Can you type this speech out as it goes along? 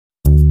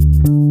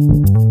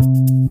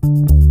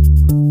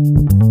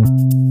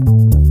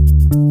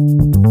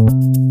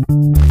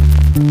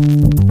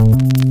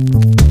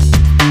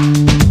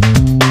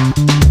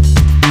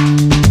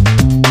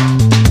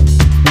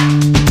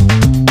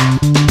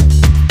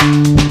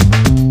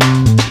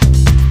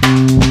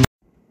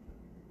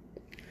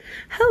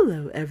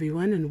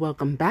everyone, and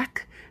welcome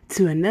back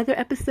to another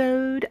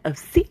episode of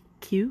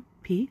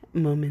CQP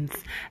Moments.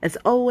 As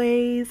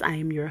always, I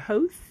am your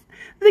host,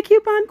 the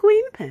Coupon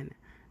Queen Pen.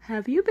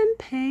 Have you been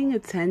paying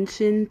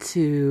attention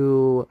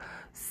to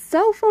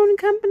cell phone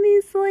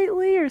companies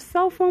lately or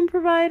cell phone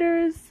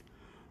providers?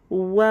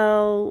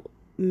 Well,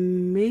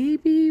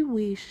 maybe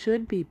we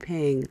should be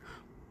paying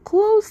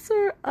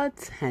closer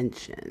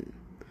attention.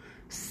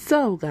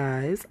 So,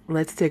 guys,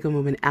 let's take a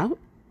moment out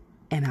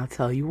and I'll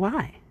tell you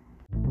why.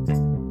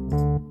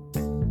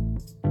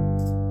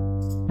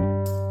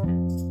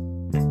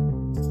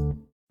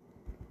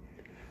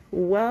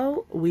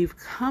 Well, we've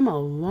come a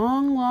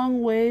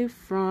long way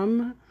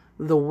from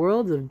the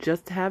world of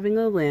just having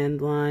a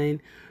landline.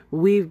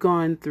 We've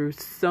gone through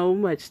so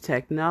much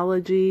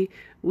technology.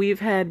 We've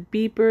had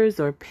beepers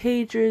or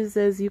pagers,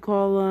 as you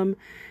call them.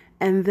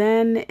 And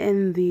then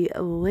in the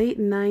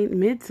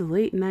mid to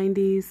late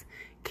 90s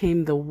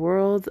came the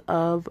world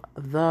of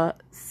the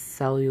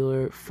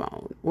cellular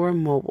phone or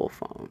mobile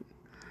phone.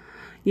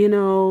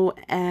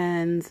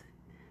 And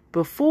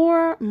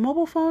before,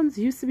 mobile phones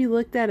used to be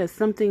looked at as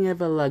something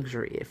of a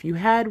luxury. If you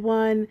had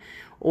one,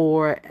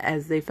 or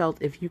as they felt,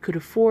 if you could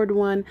afford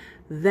one,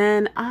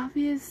 then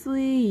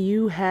obviously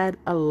you had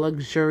a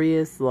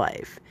luxurious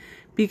life.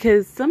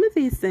 Because some of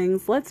these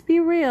things, let's be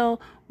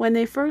real, when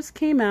they first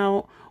came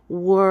out,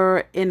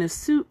 were in a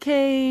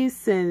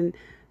suitcase, and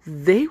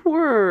they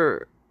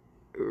were,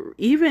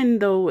 even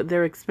though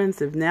they're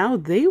expensive now,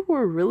 they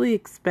were really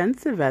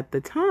expensive at the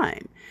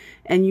time.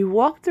 And you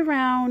walked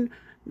around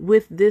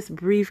with this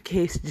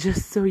briefcase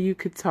just so you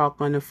could talk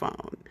on the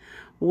phone.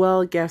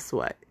 Well, guess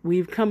what?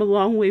 We've come a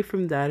long way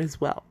from that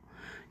as well.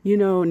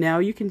 Now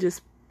you can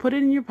just put it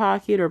in your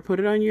pocket or put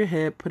it on your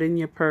hip, put it in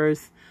your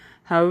purse,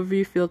 however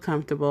you feel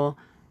comfortable,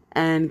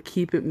 and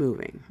keep it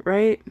moving,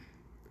 right?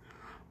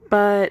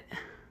 But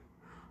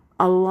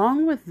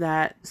along with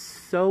that,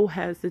 so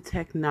has the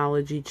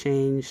technology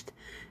changed,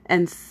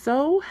 and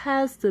so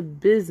has the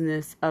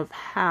business of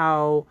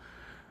how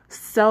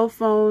cell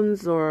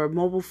phones or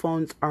mobile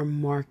phones are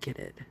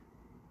marketed.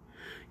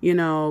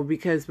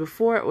 Because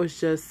before it was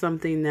just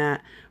something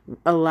that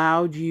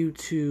allowed you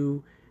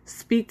to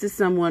speak to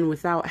someone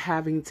without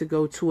having to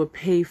go to a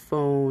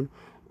payphone,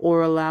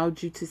 or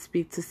allowed you to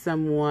speak to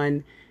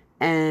someone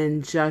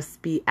and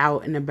just be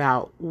out and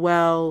about.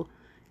 Well,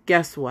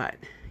 guess what?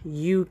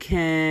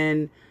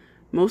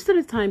 Most of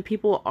the time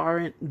people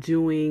aren't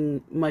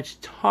doing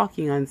much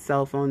talking on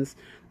cell phones.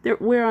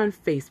 We're on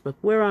Facebook,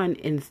 we're on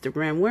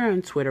Instagram, we're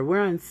on Twitter,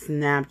 we're on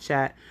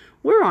Snapchat,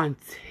 we're on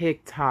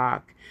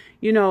TikTok.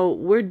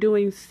 We're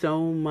doing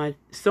so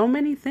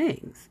many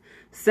things.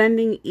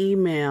 Sending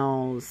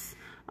emails,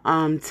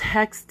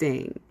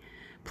 texting,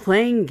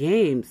 playing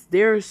games.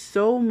 There's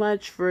so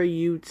much for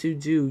you to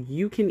do.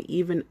 You can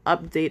even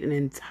update an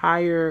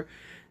entire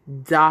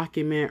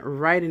document,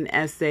 write an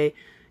essay.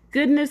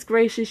 Goodness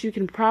gracious, you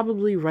can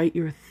probably write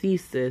your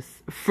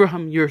thesis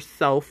from your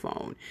cell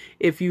phone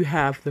if you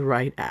have the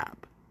right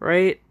app,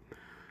 right?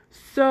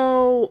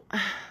 So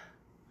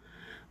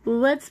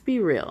let's be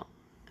real.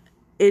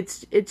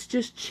 It's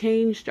just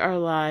changed our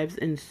lives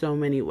in so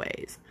many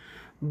ways.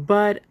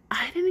 But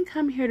I didn't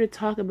come here to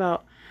talk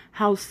about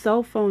how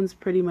cell phones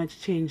pretty much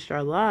changed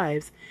our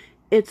lives.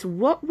 It's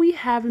what we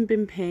haven't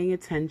been paying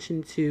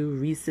attention to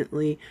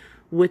recently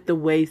with the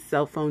way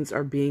cell phones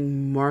are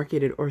being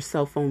marketed, or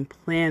cell phone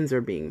plans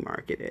are being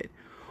marketed,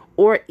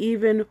 or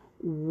even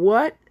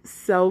what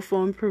cell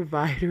phone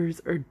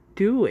providers are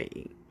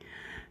doing.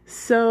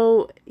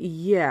 So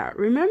yeah,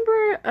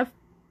 remember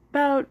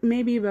about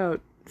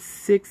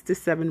 6 to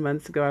 7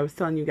 months ago, I was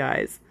telling you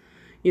guys,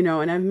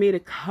 and I've made a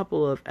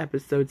couple of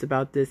episodes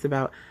about this,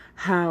 about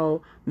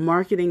how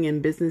marketing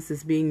and business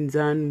is being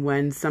done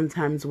when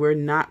sometimes we're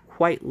not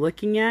quite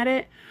looking at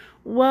it.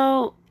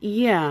 Well,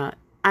 yeah,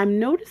 I'm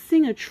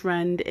noticing a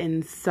trend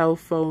in cell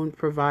phone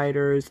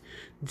providers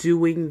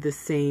doing the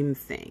same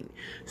thing.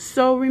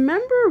 So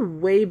remember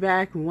way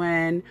back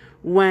when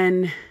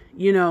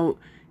you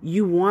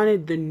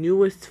wanted the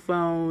newest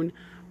phone,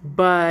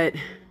 but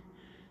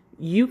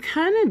you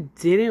kind of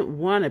didn't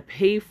want to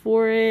pay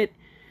for it,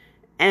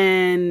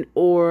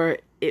 or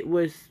it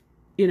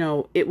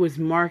was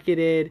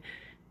marketed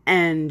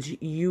and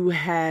you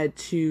had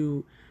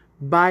to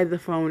buy the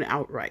phone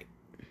outright.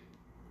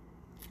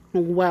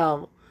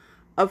 Well,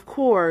 of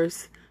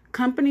course,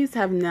 companies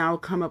have now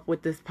come up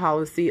with this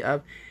policy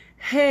of,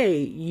 hey,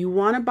 you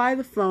want to buy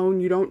the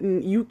phone,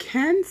 you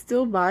can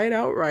still buy it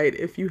outright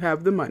if you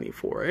have the money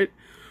for it,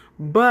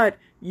 but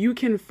you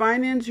can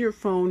finance your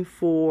phone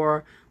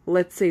for,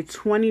 let's say,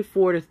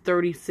 24 to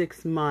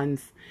 36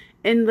 months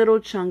in little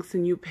chunks,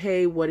 and you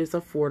pay what is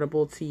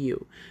affordable to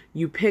you.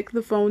 You pick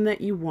the phone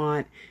that you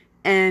want,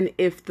 and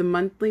if the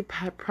monthly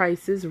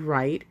price is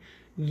right,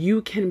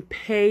 you can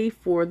pay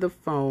for the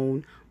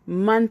phone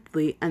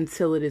monthly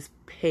until it is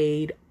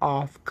paid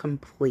off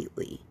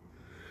completely.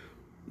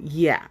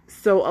 Yeah,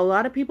 so a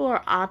lot of people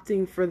are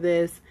opting for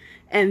this,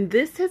 and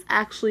this has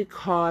actually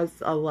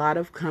caused a lot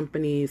of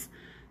companies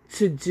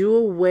to do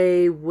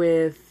away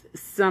with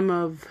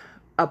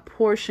a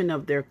portion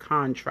of their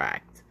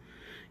contract.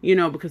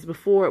 Because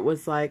before it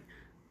was like,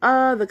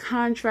 the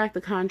contract,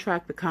 the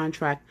contract, the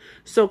contract.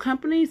 So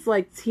companies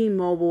like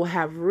T-Mobile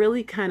have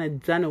really kind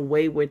of done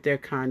away with their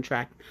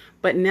contract,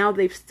 but now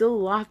they've still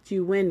locked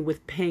you in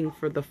with paying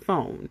for the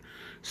phone.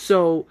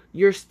 So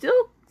you're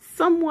still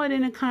somewhat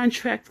in a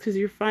contract because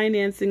you're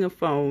financing a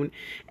phone.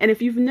 And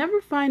if you've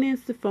never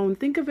financed a phone,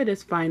 think of it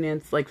as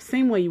finance, like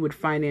same way you would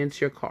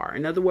finance your car.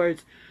 In other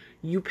words,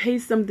 you pay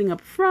something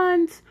up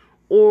front,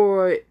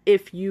 or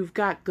if you've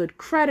got good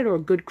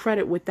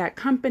credit with that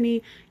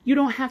company, you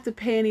don't have to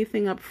pay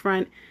anything up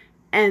front,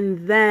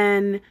 and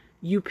then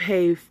you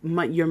pay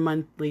your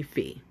monthly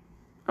fee.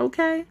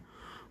 Okay?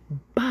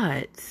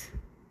 But,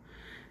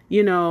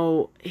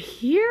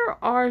 here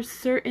are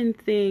certain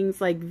things,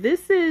 like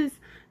this is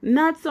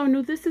not so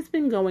new. This has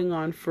been going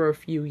on for a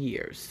few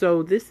years.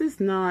 So this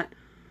is not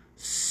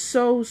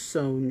so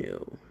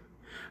new.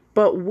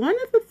 But one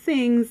of the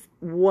things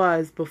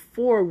was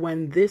before,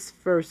 when this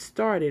first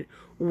started,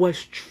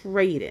 was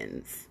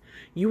trade-ins.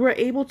 You were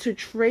able to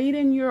trade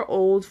in your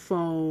old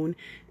phone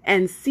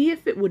and see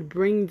if it would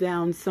bring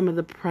down some of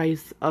the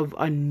price of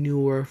a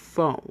newer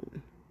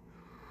phone.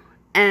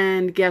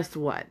 And guess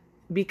what?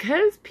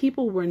 Because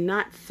people were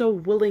not so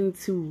willing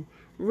to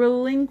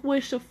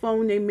relinquish a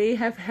phone they may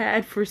have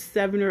had for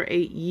 7 or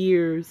 8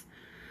 years,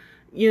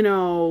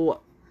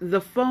 the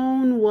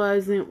phone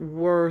wasn't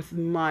worth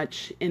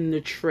much in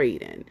the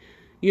trade-in.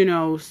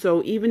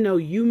 So even though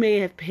you may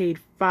have paid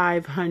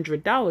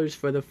 $500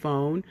 for the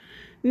phone,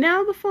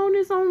 now the phone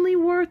is only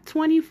worth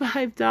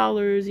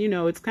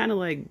 $25. It's kind of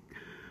like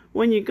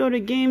when you go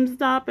to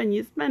GameStop and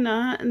you spend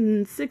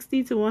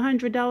 $60 to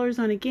 $100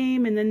 on a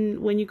game, and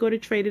then when you go to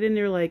trade it in,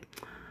 they're like,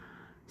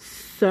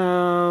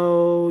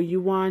 so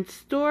you want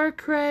store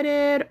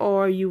credit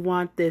or you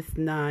want this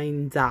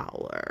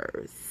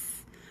 $9?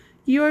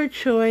 Your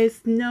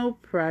choice, no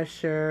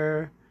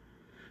pressure.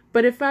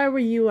 But if I were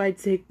you, I'd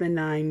take the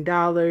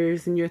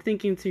 $9, and you're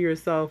thinking to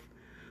yourself,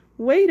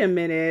 wait a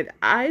minute,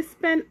 I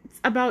spent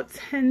about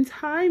 10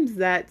 times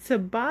that to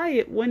buy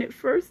it when it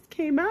first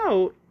came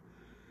out.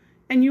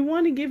 And you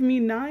want to give me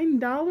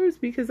 $9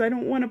 because I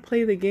don't want to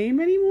play the game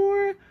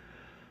anymore?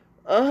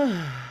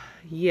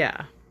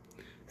 Yeah,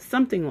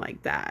 something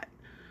like that.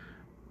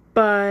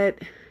 But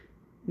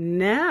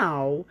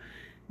now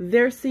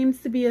there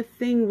seems to be a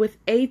thing with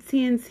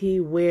AT&T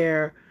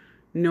where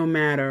no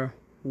matter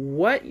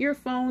what your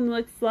phone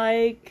looks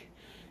like,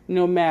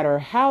 no matter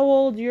how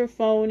old your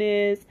phone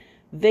is,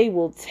 they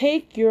will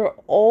take your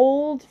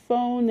old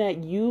phone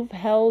that you've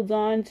held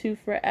on to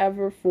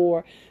forever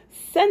for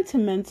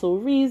sentimental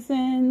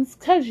reasons,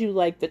 because you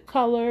like the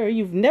color,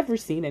 you've never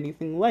seen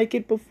anything like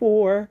it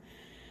before,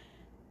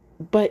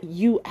 but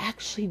you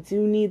actually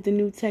do need the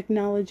new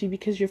technology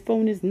because your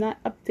phone is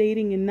not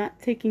updating and not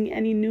taking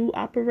any new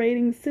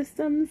operating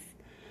systems.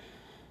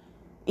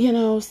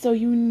 So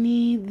you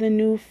need the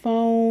new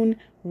phone.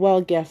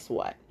 Well, guess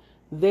what?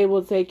 They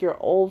will take your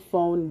old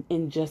phone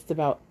in just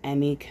about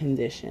any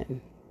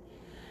condition.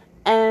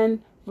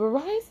 And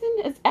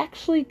Verizon is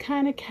actually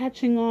kind of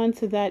catching on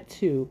to that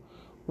too,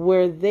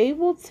 where they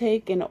will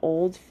take an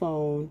old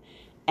phone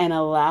and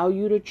allow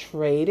you to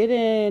trade it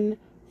in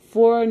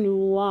for a new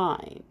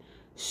line.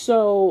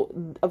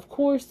 So, of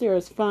course, there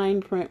is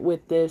fine print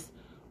with this,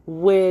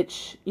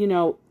 which,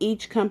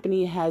 each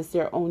company has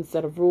their own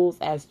set of rules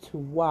as to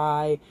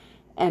why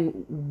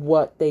and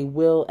what they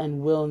will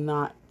and will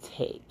not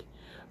take.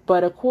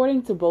 But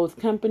according to both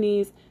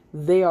companies,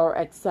 they are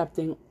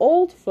accepting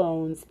old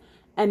phones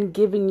and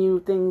giving you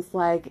things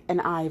like an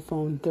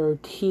iPhone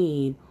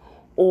 13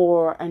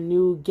 or a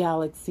new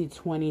Galaxy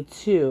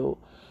 22.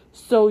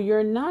 So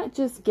you're not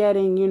just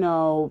getting,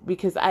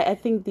 because I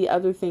think the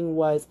other thing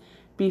was,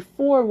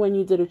 before when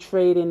you did a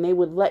trade-in, they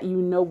would let you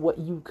know what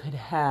you could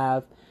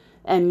have.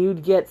 And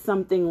you'd get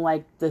something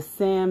like the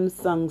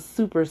Samsung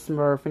Super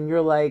Smurf. And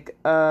you're like,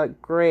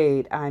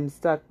 great, I'm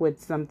stuck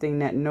with something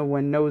that no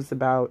one knows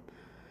about.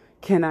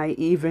 Can I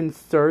even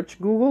search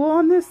Google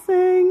on this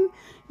thing?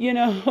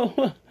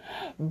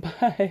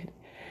 But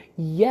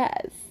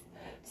yes.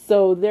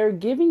 So they're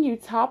giving you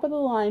top of the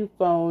line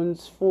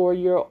phones for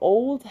your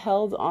old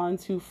held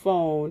onto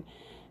phone.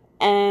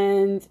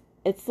 And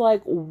it's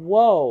like,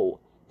 whoa.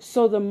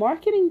 So the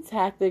marketing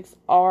tactics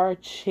are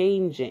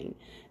changing.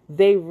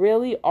 They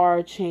really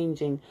are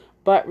changing.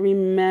 But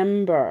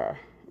remember,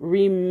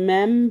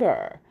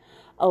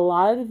 a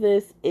lot of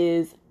this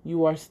is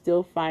you are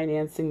still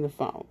financing the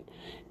phone.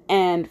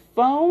 And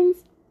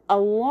phones,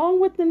 along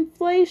with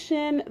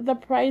inflation, the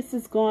price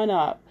has gone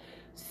up.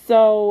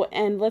 So,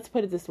 and let's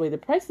put it this way, the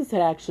prices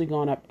had actually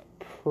gone up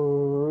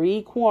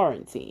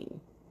pre-quarantine.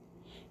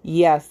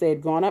 Yes, they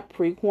had gone up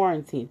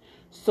pre-quarantine.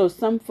 So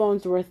some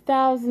phones were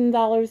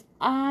 $1,000.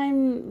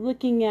 I'm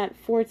looking at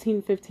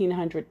 $1,400,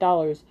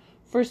 $1,500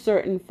 for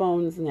certain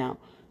phones now.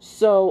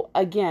 So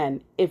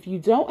again, if you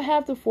don't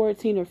have the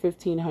 $1,400 or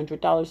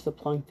 $1,500 to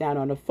plunk down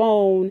on a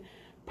phone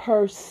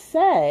per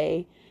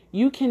se,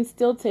 you can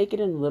still take it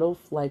in little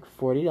like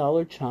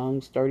 $40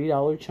 chunks,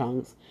 $30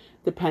 chunks,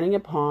 depending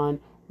upon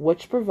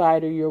which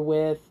provider you're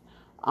with,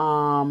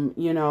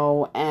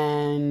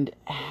 and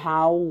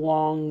how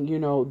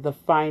long, the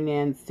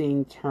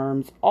financing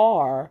terms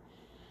are,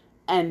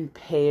 and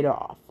pay it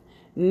off.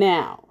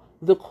 Now,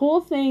 the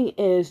cool thing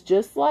is,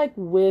 just like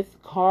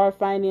with car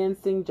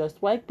financing,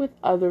 just like with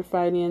other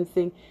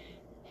financing,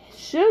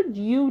 should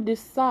you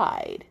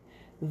decide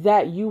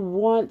that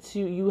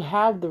you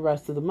have the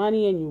rest of the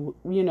money and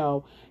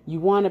you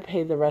want to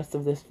pay the rest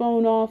of this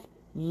phone off,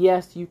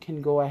 yes, you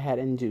can go ahead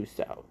and do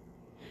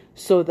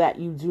so that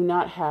you do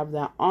not have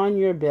that on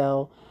your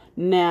bill.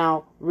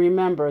 Now,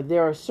 remember,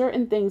 there are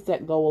certain things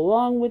that go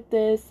along with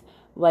this,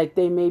 like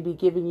they may be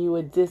giving you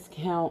a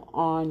discount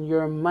on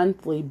your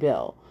monthly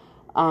bill,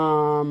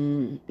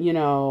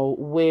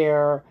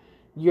 where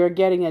you're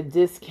getting a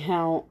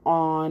discount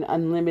on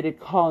unlimited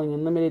calling,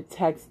 unlimited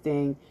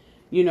texting.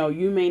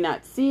 You may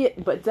not see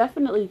it, but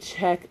definitely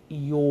check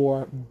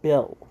your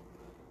bill.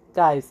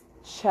 Guys,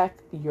 check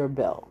your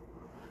bill.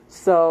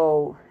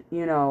 So,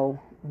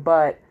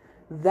 but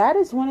that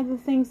is one of the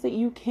things that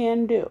you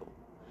can do.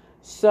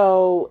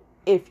 So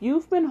if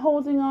you've been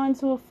holding on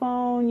to a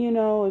phone,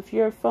 if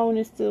your phone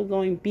is still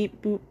going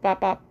beep, boop, bop,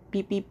 bop,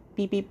 beep, beep,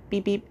 beep, beep,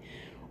 beep, beep,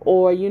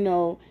 or,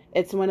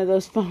 it's one of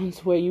those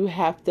phones where you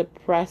have to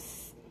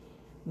press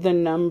the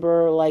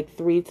number like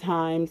 3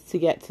 times to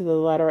get to the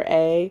letter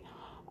A,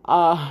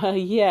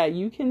 yeah,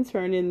 you can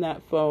turn in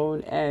that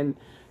phone and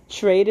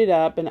trade it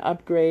up and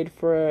upgrade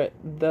for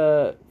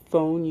the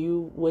phone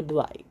you would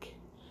like.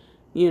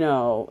 You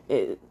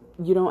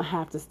don't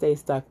have to stay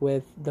stuck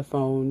with the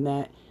phone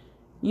that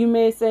you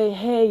may say,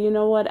 hey, you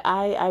know what?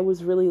 I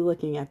was really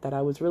looking at that.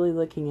 I was really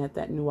looking at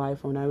that new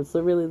iPhone. I was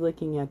really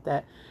looking at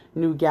that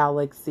new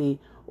Galaxy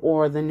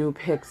or the new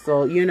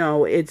Pixel.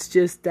 It's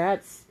just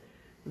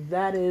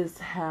that is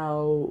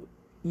how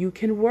you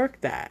can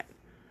work that.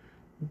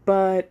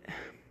 But,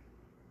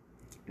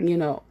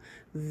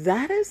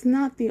 that is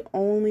not the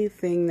only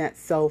thing that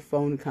cell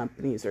phone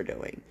companies are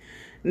doing.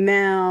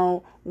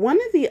 Now, one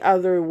of the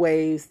other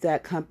ways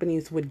that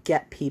companies would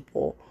get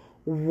people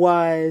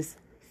was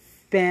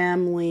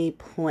family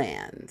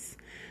plans.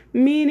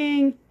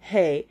 Meaning,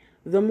 hey,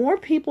 the more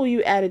people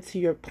you added to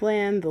your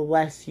plan, the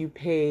less you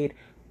paid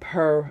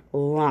per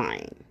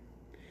line.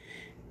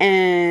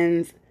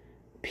 And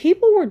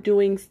people were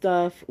doing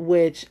stuff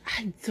which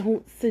I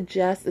don't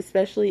suggest,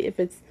 especially if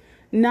it's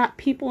not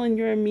people in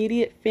your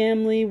immediate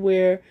family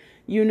where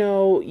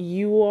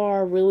you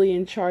are really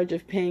in charge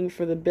of paying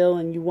for the bill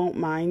and you won't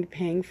mind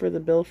paying for the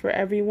bill for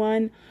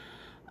everyone.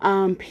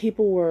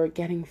 People were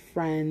getting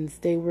friends.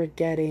 They were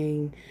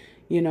getting,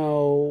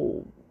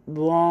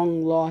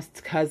 long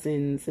lost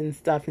cousins and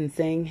stuff and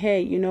saying,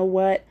 hey, you know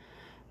what?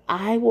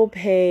 I will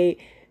pay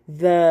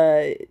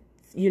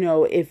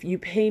if you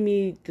pay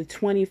me the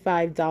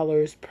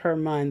 $25 per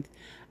month,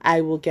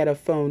 I will get a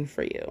phone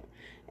for you.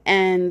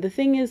 And the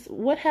thing is,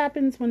 what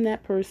happens when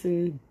that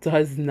person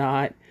does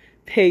not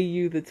pay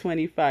you the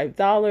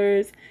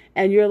 $25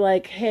 and you're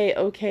like, hey,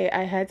 okay,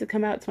 I had to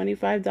come out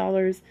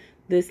 $25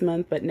 this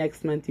month, but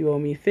next month you owe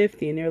me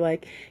 $50. And they're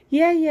like,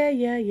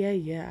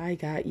 yeah, I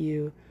got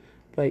you.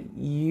 But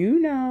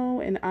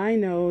and I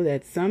know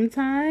that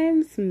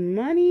sometimes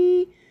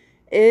money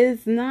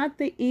is not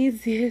the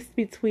easiest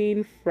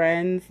between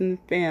friends and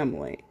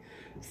family.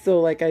 So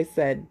like I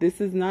said, this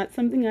is not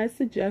something I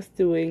suggest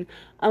doing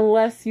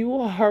unless you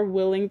are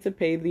willing to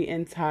pay the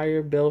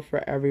entire bill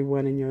for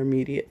everyone in your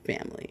immediate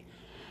family.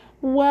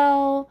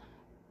 Well,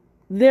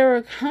 there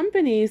are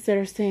companies that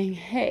are saying,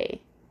 hey,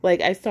 like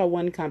I saw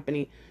one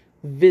company,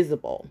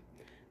 Visible,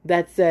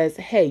 that says,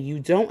 hey, you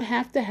don't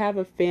have to have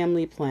a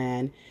family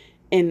plan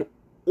in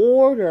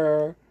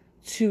order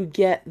to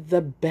get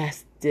the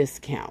best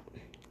discount.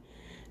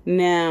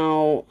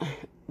 Now,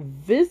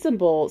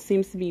 Visible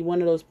seems to be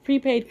one of those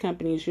prepaid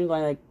companies,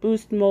 like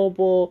Boost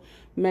Mobile,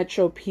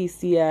 Metro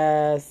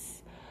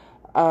PCS.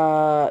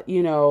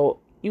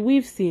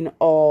 We've seen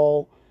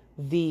all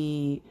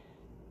the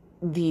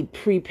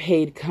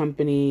prepaid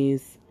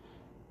companies,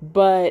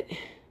 but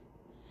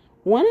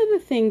one of the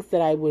things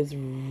that I was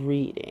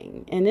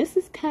reading, and this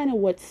is kind of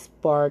what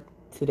sparked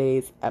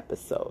today's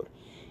episode,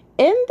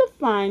 in the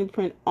fine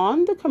print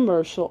on the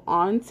commercial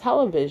on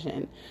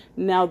television,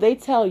 now they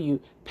tell you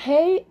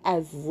pay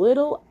as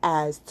little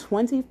as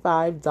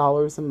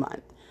 $25 a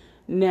month.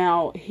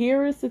 Now,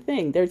 here is the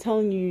thing. They're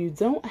telling you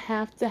don't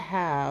have to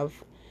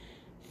have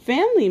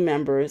family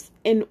members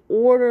in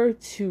order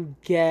to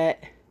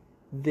get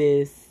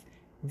this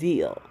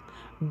deal.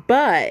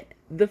 But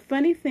the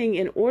funny thing,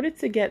 in order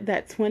to get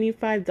that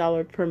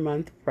 $25 per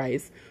month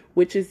price,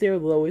 which is their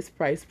lowest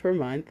price per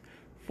month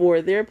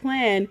for their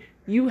plan,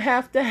 you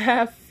have to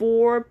have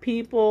 4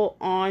 people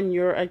on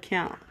your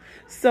account.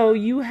 So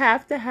you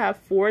have to have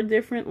 4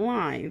 different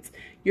lines.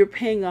 You're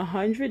paying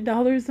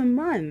 $100 a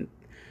month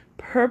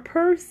per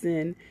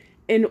person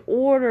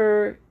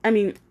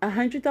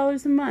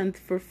 $100 a month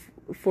for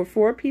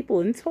 4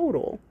 people in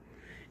total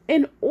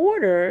in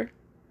order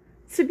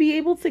to be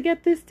able to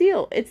get this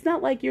deal. It's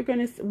not like you're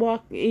going to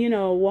walk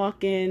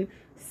in,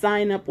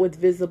 sign up with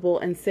Visible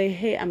and say,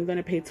 hey, I'm going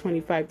to pay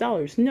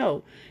 $25.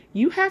 No,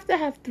 you have to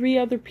have 3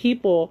 other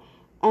people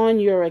on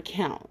your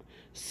account.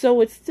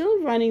 So it's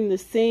still running the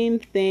same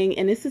thing.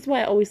 And this is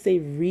why I always say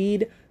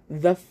read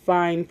the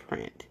fine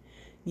print.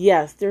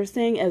 Yes, they're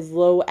saying as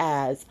low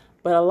as,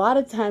 but a lot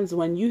of times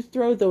when you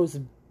throw those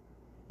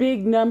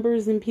big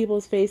numbers in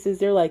people's faces,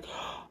 they're like,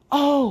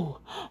 oh,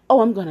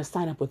 I'm going to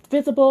sign up with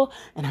Visible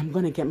and I'm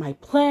going to get my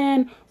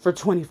plan for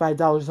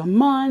 $25 a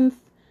month.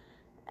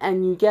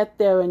 And you get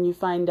there and you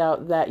find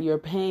out that you're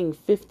paying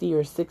 $50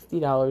 or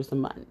 $60 a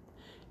month.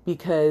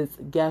 Because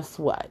guess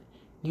what?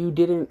 You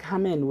didn't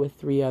come in with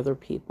 3 other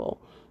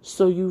people.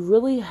 So you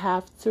really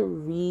have to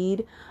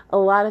read. A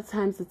lot of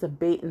times it's a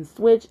bait and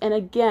switch. And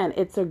again,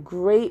 it's a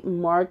great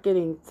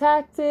marketing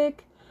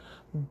tactic,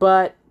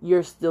 but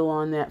you're still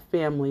on that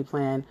family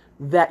plan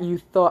that you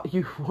thought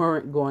you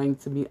weren't going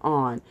to be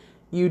on.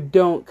 You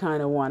don't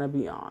kind of want to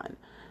be on.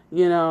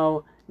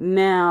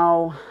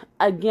 Now,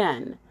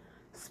 again,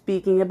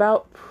 speaking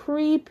about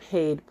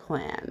prepaid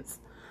plans,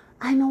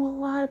 I know a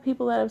lot of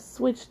people that have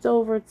switched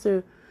over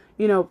to,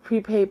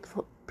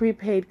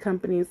 prepaid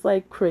companies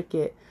like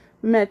Cricket,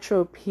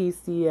 Metro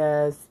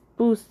PCS,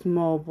 Boost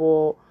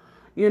Mobile,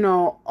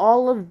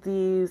 all of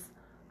these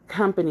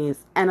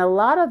companies. And a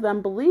lot of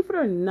them, believe it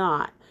or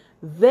not,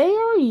 they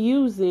are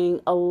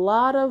using a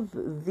lot of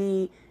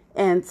the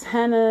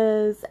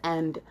antennas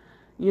and,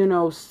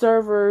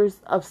 servers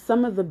of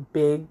some of the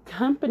big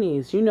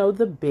companies,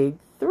 the big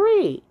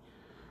 3.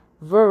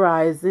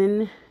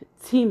 Verizon,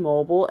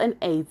 T-Mobile, and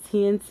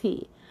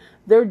AT&T.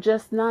 They're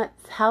just not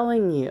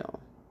telling you.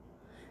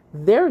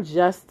 They're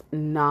just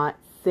not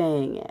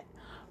saying it.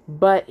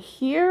 But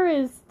here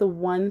is the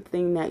one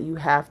thing that you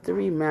have to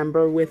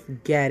remember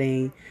with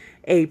getting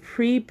a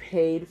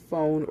prepaid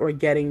phone or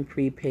getting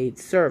prepaid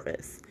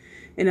service.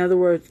 In other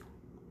words,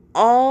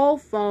 all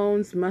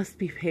phones must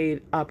be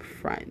paid up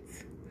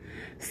front.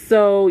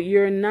 So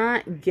you're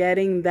not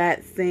getting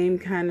that same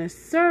kind of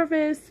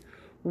service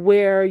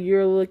where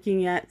you're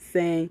looking at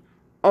saying,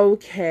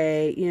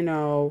 okay,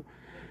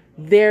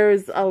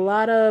 there's a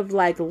lot of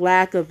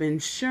lack of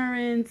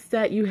insurance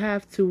that you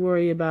have to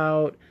worry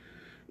about.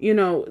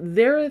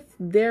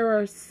 There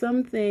are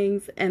some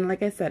things, and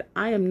like I said,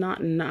 I am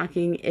not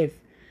knocking if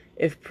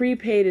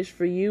prepaid is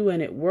for you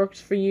and it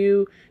works for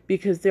you,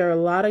 because there are a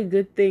lot of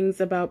good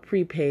things about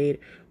prepaid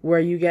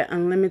where you get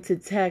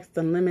unlimited text,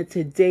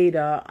 unlimited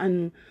data,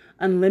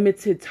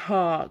 unlimited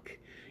talk,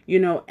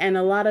 and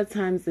a lot of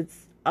times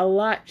it's a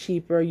lot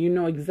cheaper. You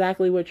know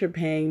exactly what you're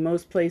paying.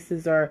 Most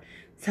places are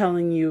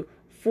telling you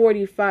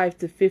 $45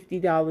 to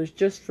 $50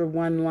 just for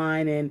one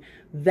line, and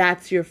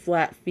that's your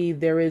flat fee.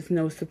 There is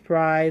no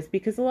surprise,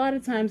 because a lot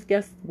of times,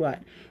 guess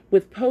what?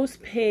 With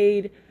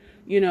postpaid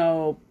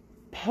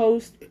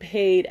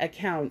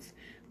accounts,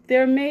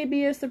 there may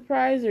be a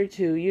surprise or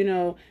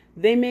two.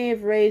 They may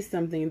have raised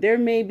something. There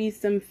may be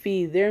some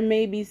fee. There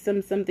may be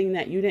something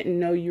that you didn't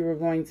know you were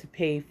going to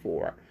pay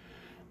for.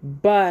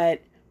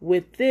 But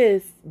with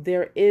this,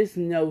 there is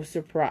no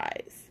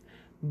surprise.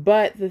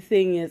 But the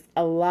thing is,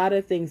 a lot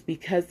of things,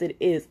 because it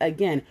is,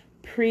 again,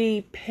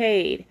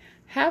 prepaid,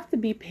 have to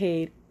be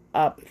paid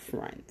up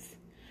front.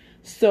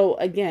 So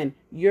again,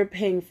 you're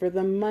paying for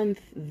the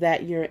month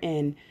that you're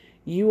in.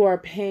 You are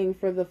paying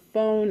for the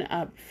phone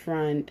up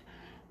front.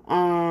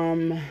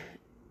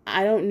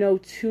 I don't know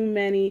too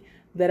many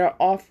that are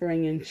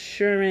offering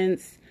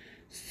insurance.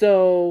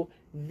 So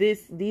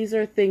these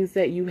are things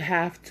that you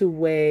have to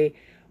weigh.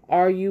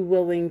 Are you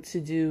willing to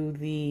do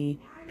the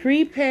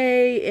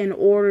prepay in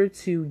order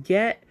to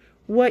get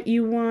what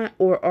you want,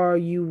 or are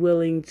you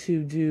willing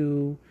to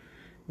do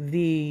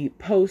the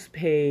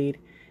postpaid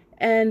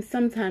and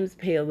sometimes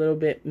pay a little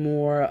bit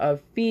more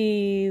of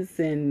fees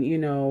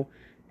and,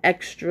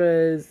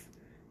 extras,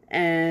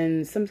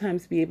 and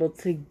sometimes be able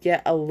to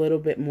get a little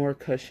bit more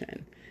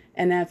cushion?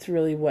 And that's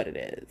really what it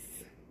is.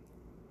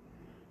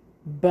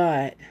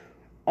 But,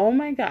 oh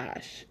my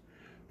gosh,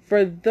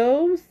 for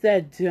those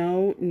that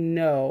don't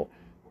know,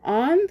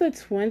 on the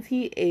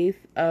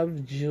 28th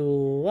of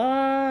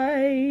July,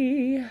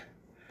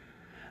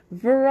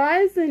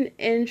 Verizon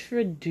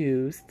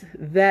introduced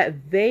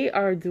that they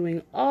are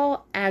doing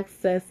all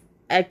access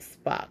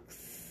Xbox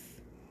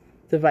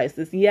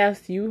devices.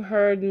 Yes, you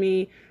heard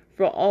me.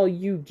 For all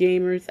you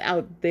gamers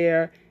out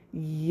there,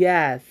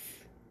 yes,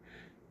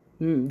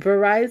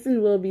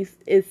 Verizon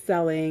is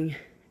selling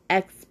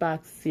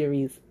Xbox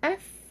Series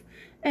S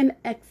and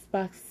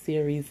Xbox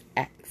Series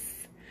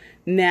X.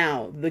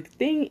 Now, the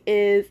thing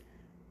is,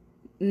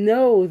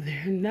 no,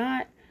 they're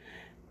not.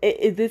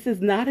 This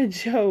is not a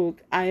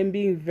joke. I am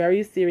being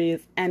very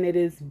serious, and it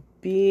is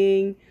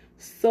being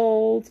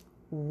sold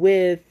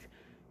with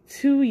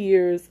 2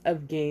 years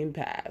of Game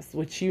Pass,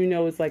 which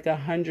is like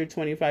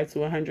 $125 to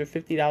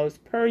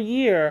 $150 per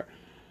year.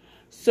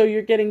 So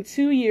you're getting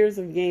 2 years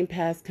of Game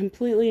Pass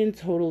completely and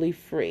totally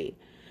free.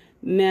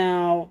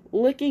 Now,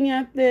 looking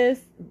at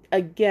this,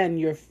 again,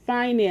 you're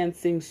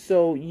financing,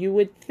 so you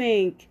would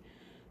think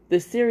the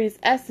Series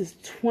S is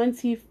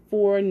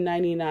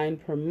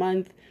 $24.99 per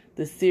month.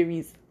 The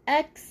Series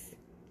X,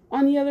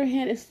 on the other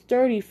hand, is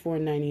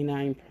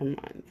 $34.99 per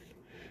month.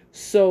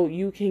 So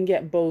you can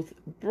get both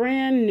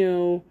brand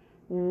new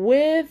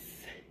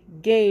with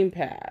Game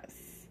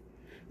Pass.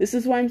 This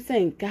is why I'm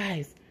saying,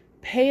 guys,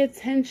 pay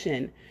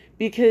attention,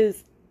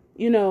 because,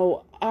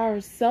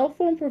 our cell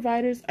phone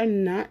providers are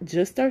not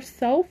just our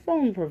cell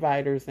phone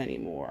providers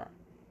anymore.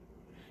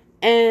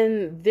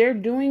 And they're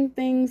doing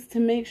things to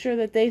make sure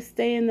that they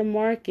stay in the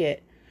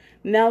market.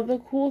 Now, the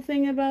cool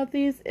thing about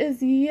these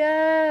is,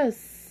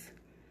 yes,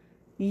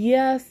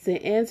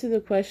 to answer the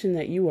question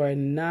that you are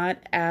not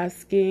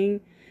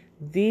asking,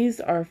 these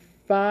are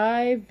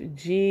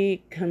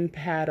 5G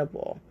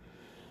compatible.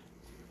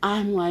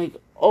 I'm like,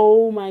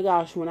 oh my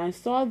gosh, when I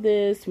saw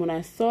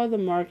the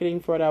marketing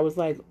for it, I was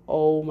like,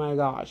 oh my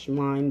gosh,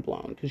 mind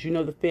blown. Because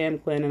the Fam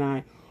Clan and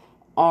I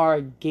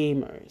are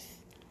gamers.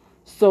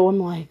 So I'm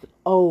like,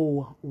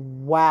 oh,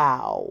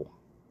 wow.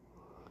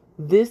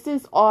 This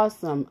is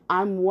awesome.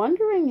 I'm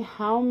wondering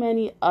how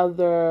many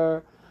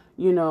other,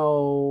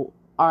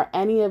 are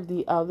any of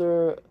the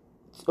other,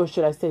 or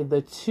should I say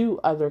the two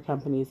other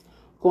companies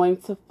going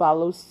to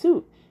follow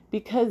suit?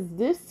 Because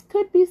this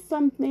could be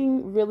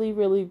something really,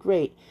 really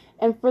great.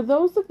 And for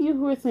those of you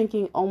who are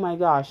thinking, oh my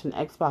gosh, an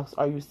Xbox,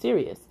 are you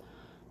serious?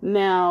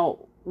 Now,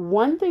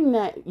 one thing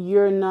that if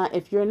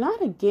you're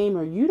not a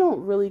gamer, you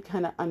don't really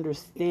kind of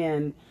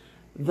understand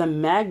the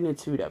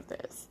magnitude of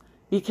this.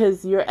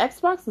 Because your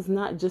Xbox is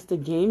not just a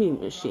gaming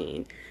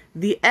machine.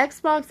 The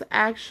Xbox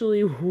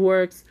actually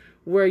works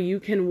where you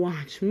can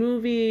watch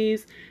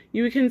movies,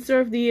 you can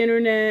surf the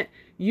internet,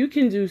 you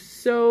can do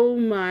so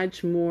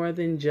much more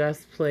than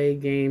just play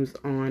games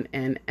on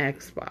an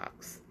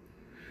Xbox.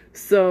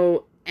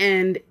 So,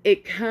 and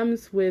it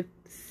comes with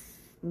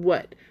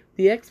what?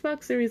 The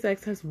Xbox Series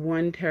X has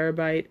 1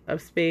 terabyte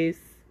of space.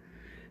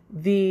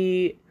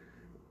 The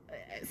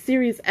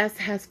Series S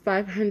has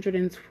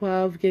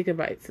 512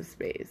 gigabytes of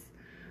space.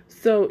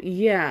 So,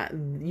 yeah,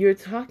 you're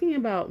talking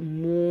about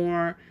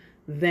more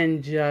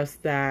than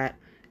just that.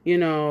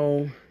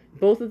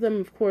 Both of them,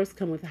 of course,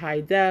 come with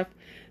high def.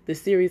 The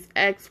Series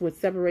X, what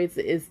separates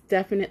it is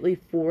definitely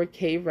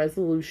 4K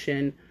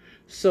resolution.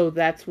 So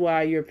that's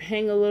why you're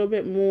paying a little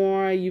bit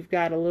more. You've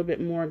got a little bit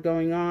more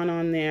going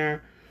on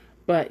there.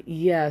 But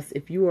yes,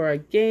 if you are a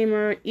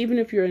gamer, even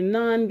if you're a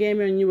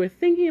non-gamer and you were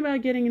thinking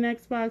about getting an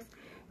Xbox,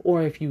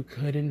 or if you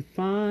couldn't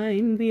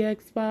find the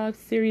Xbox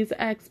Series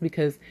X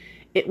because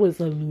it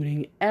was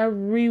eluding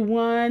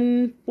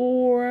everyone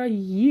for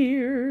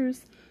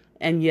years.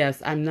 And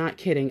yes, I'm not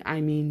kidding.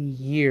 I mean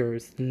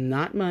years,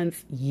 not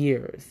months,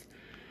 years.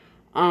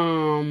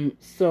 And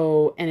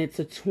it's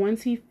a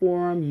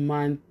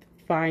 24-month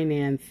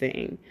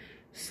financing.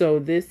 So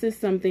this is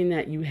something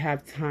that you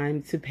have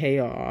time to pay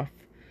off,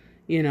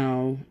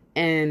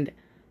 and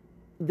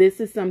this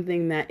is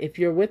something that if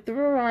you're with the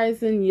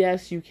Verizon,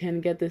 yes, you can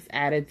get this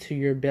added to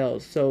your bill.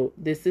 So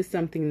this is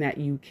something that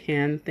you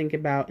can think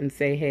about and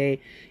say,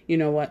 hey, you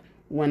know what?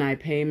 When I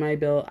pay my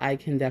bill, I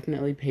can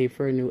definitely pay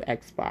for a new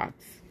Xbox.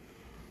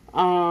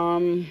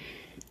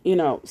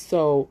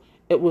 So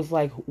it was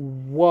like,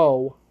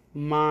 whoa,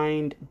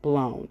 mind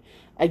blown.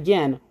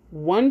 Again,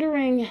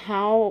 wondering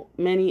how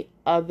many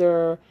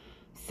other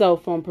cell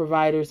phone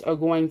providers are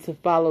going to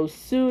follow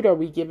suit. Are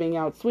we giving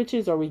out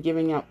Switches? Are we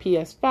giving out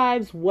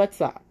PS5s? What's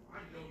up?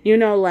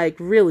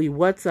 Really,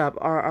 what's up?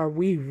 Are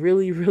we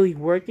really, really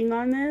working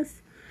on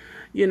this?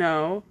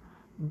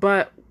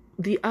 But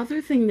the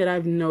other thing that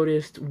I've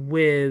noticed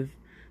with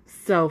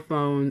cell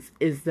phones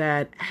is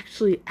that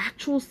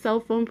actual cell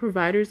phone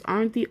providers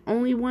aren't the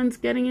only ones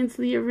getting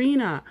into the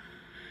arena.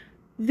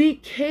 The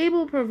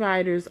cable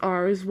providers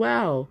are as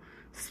well.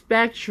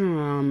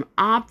 Spectrum,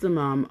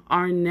 Optimum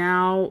are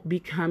now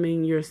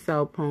becoming your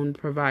cell phone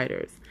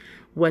providers.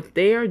 What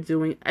they are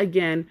doing,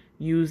 again,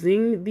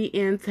 using the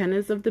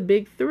antennas of the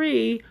big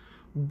three,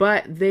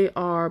 but they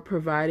are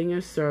providing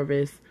a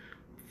service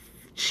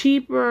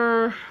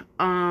cheaper.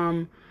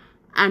 I'm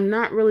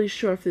not really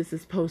sure if this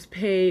is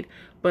postpaid,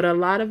 but a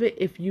lot of it,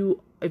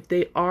 if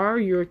they are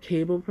your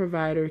cable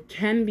provider,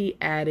 can be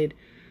added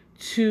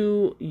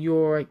to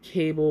your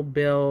cable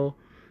bill.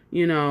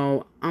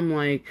 I'm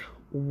like,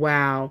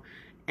 wow.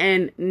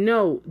 And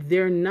no,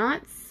 they're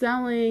not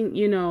selling,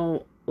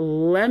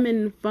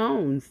 lemon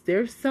phones.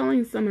 They're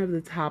selling some of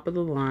the top of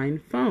the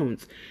line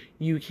phones.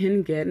 You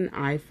can get an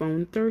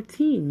iPhone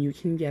 13. You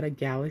can get a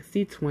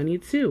Galaxy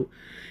 22.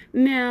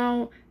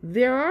 Now,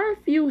 there are a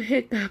few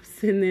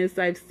hiccups in this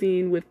I've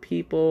seen with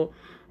people,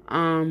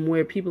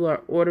 where people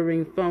are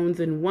ordering phones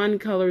in one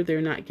color.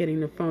 They're not getting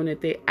the phone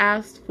that they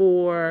asked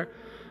for.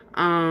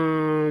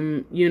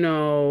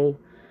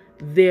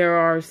 There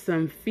are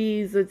some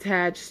fees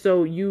attached.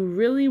 So you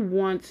really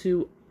want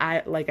to,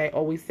 like I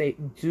always say,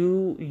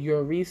 do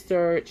your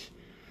research.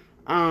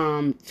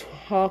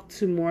 Talk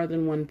to more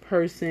than one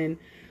person.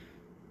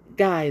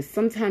 Guys,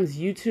 sometimes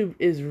YouTube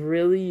is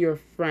really your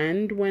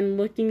friend when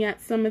looking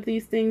at some of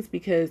these things,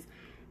 because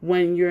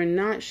when you're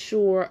not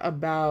sure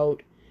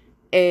about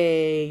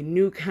a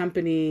new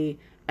company,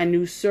 a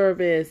new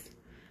service,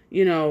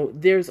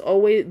 there's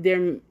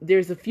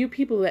a few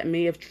people that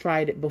may have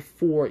tried it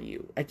before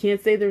you. I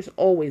can't say there's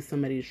always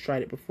somebody who's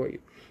tried it before you,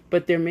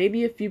 but there may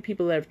be a few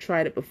people that have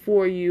tried it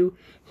before you,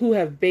 who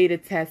have beta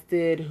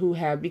tested,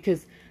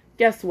 because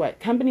guess what?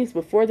 Companies,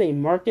 before they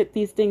market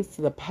these things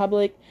to the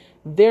public,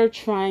 they're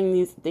trying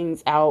these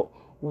things out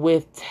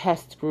with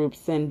test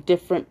groups and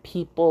different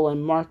people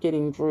and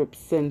marketing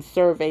groups and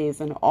surveys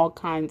and all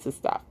kinds of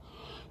stuff.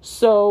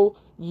 So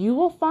you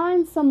will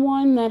find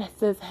someone that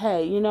says,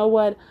 hey, you know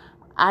what?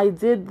 I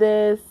did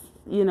this,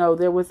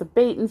 there was a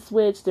bait and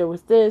switch, there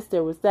was this,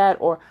 there was that,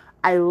 or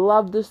I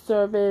love the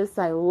service,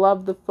 I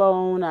love the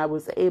phone, I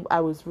was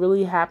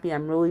really happy,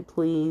 I'm really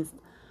pleased.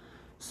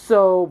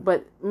 So,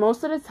 but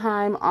most of the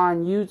time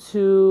on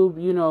YouTube,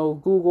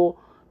 Google,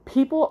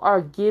 people are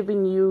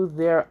giving you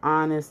their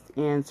honest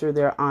answer,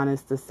 their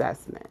honest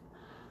assessment.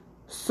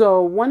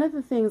 So one of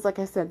the things, like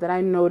I said, that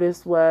I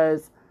noticed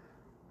was,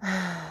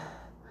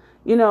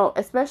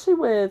 especially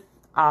with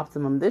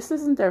Optimum, this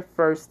isn't their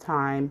first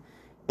time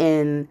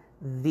in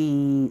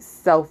the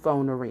cell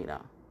phone arena.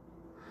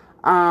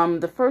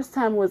 The first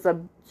time was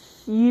a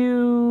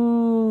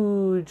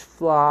huge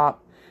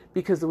flop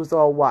because it was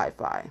all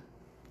Wi-Fi.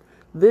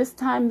 This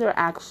time they're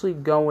actually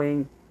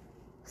going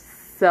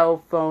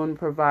cell phone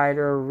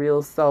provider,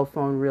 real cell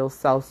phone, real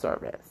cell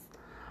service.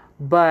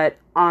 But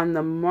on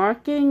the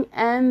marketing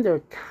end,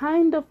 they're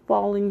kind of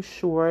falling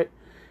short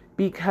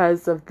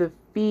because of the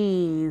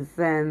fees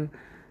and,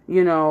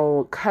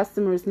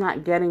 customers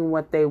not getting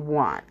what they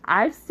want.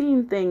 I've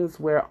seen things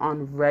where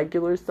on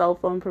regular cell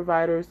phone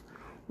providers,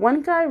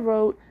 one guy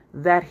wrote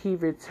that he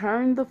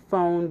returned the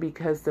phone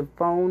because the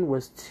phone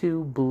was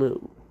too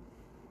blue.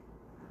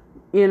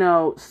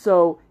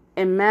 So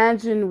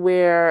imagine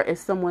where if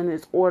someone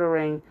is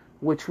ordering,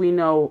 which we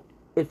know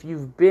if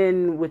you've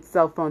been with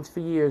cell phones for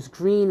years,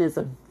 green is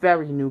a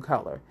very new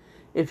color.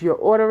 If you're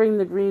ordering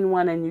the green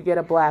one and you get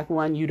a black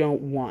one, you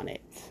don't want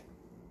it.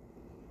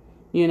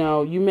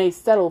 You may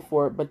settle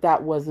for it, but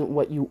that wasn't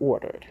what you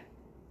ordered.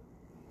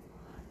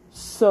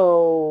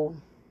 So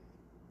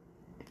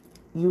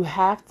you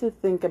have to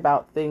think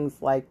about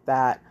things like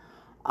that.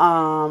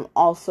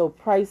 Also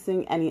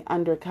pricing, any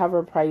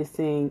undercover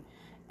pricing,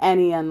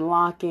 any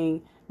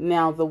unlocking.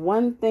 Now, the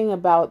one thing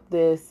about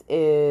this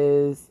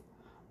is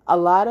a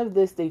lot of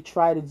this they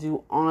try to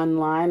do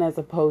online as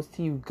opposed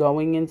to you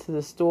going into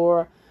the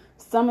store.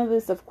 Some of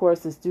this, of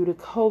course, is due to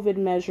COVID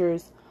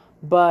measures,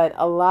 but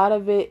a lot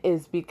of it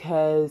is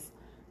because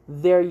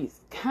they're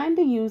kind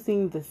of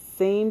using the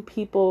same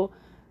people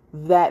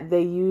that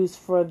they use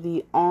for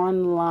the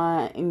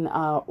online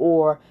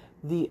or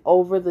the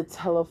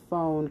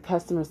over-the-telephone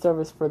customer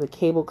service for the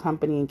cable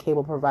company and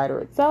cable provider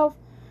itself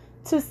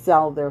to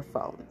sell their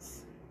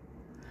phones.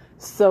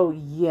 So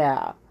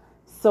yeah,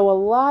 so a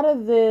lot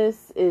of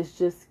this is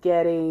just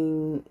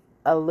getting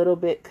a little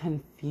bit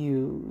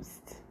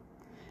confused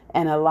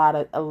and a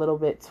little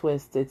bit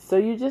twisted. So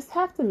you just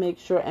have to make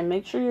sure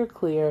you're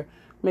clear.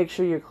 Make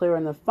sure you're clear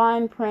in the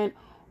fine print.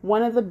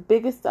 One of the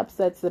biggest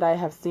upsets that I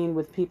have seen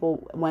with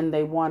people when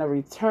they want to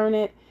return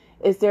it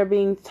is they're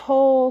being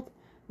told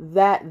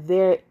that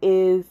there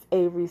is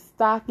a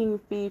restocking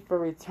fee for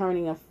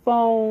returning a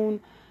phone.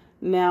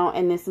 Now,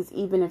 and this is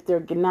even if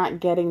they're not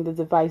getting the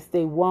device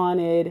they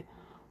wanted,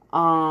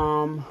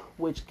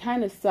 which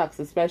kind of sucks,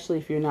 especially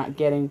if you're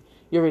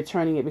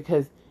returning it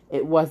because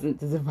it wasn't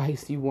the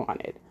device you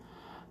wanted.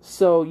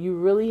 So you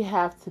really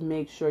have to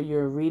make sure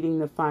you're reading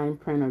the fine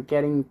print or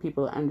getting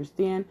people to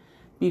understand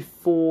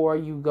before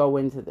you go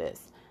into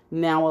this.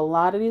 Now, a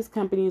lot of these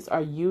companies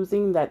are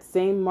using that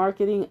same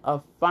marketing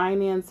of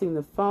financing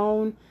the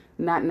phone,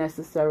 not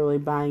necessarily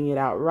buying it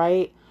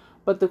outright.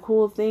 But the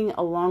cool thing,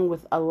 along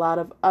with a lot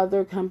of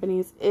other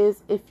companies,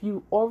 is if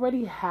you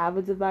already have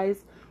a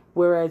device,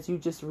 whereas you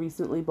just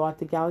recently bought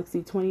the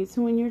Galaxy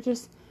 22 and you're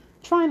just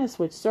trying to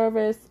switch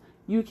service,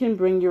 you can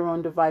bring your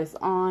own device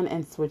on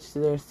and switch to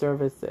their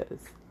services.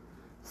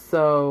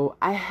 So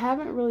I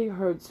haven't really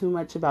heard too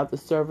much about the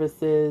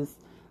services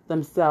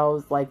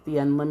themselves, like the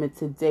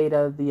unlimited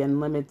data, the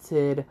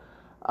unlimited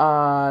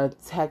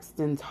text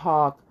and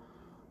talk.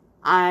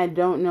 I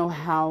don't know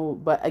how,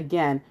 but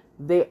again,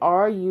 they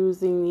are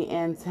using the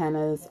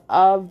antennas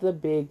of the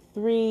big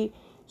three,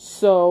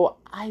 so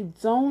I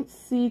don't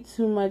see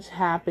too much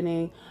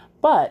happening.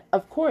 But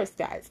of course,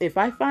 guys, if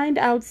I find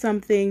out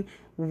something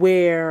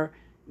where,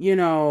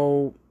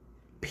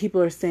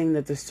 people are saying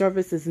that the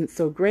service isn't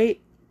so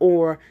great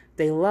or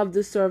they love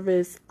the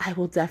service, I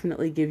will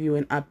definitely give you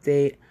an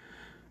update,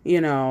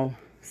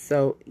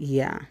 so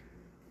yeah.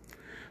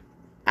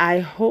 I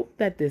hope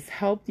that this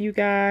helped you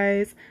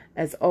guys.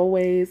 As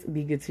always,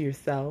 be good to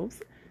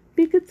yourselves,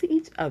 be good to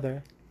each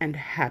other, and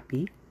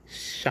happy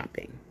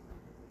shopping.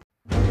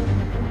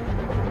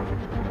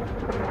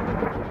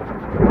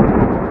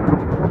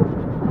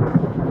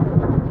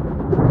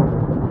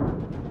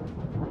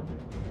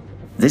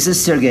 This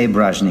is Sergei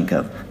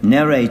Brajnikov,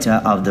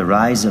 narrator of The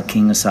Rise of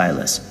King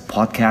Osiris,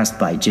 podcast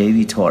by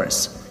J.V.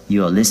 Torres.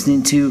 You are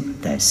listening to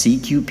the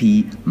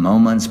CQP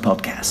Moments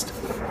Podcast.